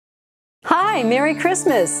Hi, Merry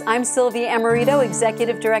Christmas. I'm Sylvia Amarito,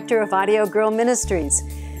 Executive Director of AudioGirl Ministries.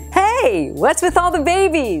 Hey, what's with all the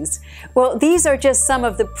babies? Well, these are just some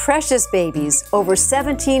of the precious babies, over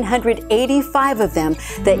 1,785 of them,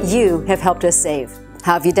 that you have helped us save.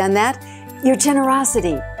 How have you done that? Your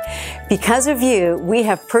generosity. Because of you, we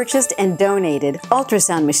have purchased and donated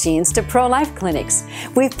ultrasound machines to pro-life clinics.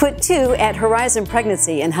 We've put 2 at Horizon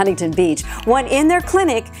Pregnancy in Huntington Beach, 1 in their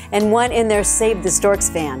clinic and 1 in their Save the Storks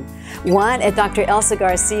van. 1 at Dr. Elsa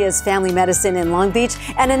Garcia's Family Medicine in Long Beach,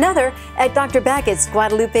 and another at Dr. Baggett's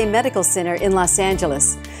Guadalupe Medical Center in Los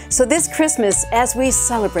Angeles. So this Christmas, as we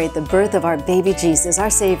celebrate the birth of our baby Jesus, our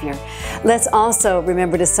Savior, let's also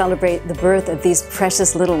remember to celebrate the birth of these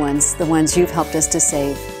precious little ones, the ones you've helped us to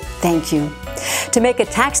save. Thank you. To make a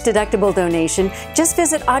tax-deductible donation, just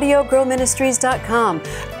visit AudioGirlMinistries.com.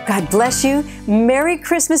 God bless you. Merry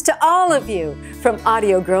Christmas to all of you from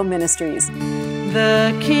AudioGirl Ministries.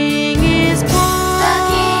 The King is born. The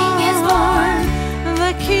King is born.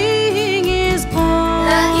 The King is born.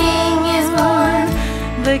 The King is born.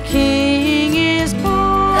 The King is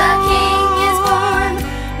born. The King is born.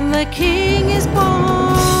 The King is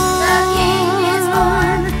born. The King is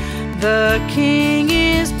born. The King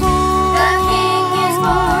is born. The King is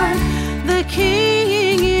born. The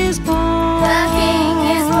King is born. The King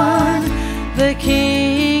is born. The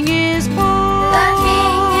King is born. The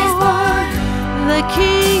King is born. The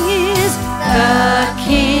King is